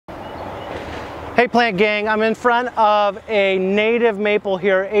Hey plant gang, I'm in front of a native maple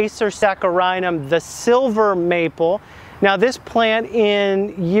here, Acer saccharinum, the silver maple. Now this plant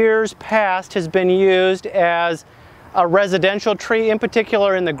in years past has been used as a residential tree, in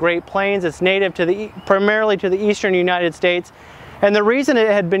particular in the Great Plains. It's native to primarily to the eastern United States. And the reason it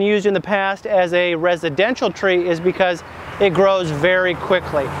had been used in the past as a residential tree is because it grows very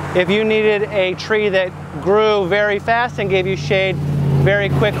quickly. If you needed a tree that grew very fast and gave you shade very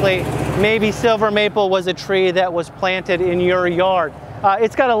quickly, maybe silver maple was a tree that was planted in your yard.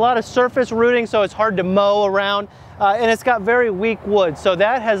 It's got a lot of surface rooting, so it's hard to mow around, and it's got very weak wood, so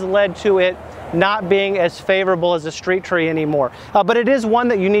that has led to it not being as favorable as a street tree anymore. But it is one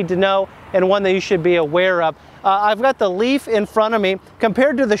that you need to know and one that you should be aware of. I've got the leaf in front of me.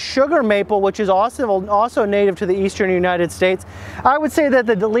 Compared to the sugar maple, which is also native to the eastern United States, I would say that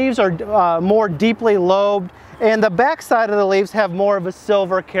the leaves are more deeply lobed, and the back side of the leaves have more of a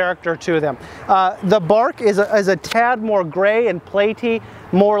silver character to them. The bark is a tad more gray and platy,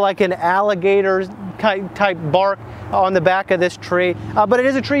 more like an alligator type bark on the back of this tree. But it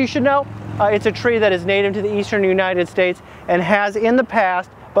is a tree you should know. It's a tree that is native to the eastern United States and has in the past,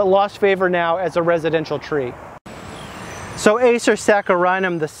 but lost favor now as a residential tree. So Acer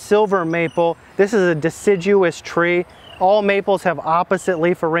saccharinum, the silver maple, this is a deciduous tree. All maples have opposite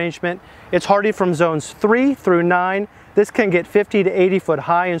leaf arrangement. It's hardy from zones 3 through 9. This can get 50 to 80 foot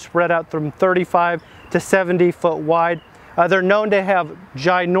high and spread out from 35 to 70 foot wide. They're known to have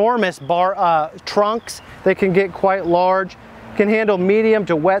ginormous trunks. They can get quite large, can handle medium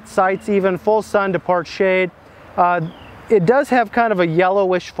to wet sites, even full sun to part shade. It does have kind of a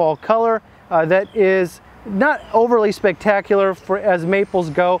yellowish fall color that is not overly spectacular as maples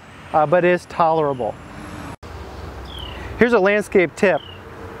go, but is tolerable. Here's a landscape tip.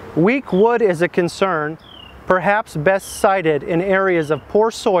 Weak wood is a concern, perhaps best sited in areas of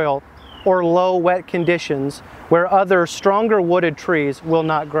poor soil or low wet conditions where other stronger wooded trees will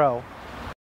not grow.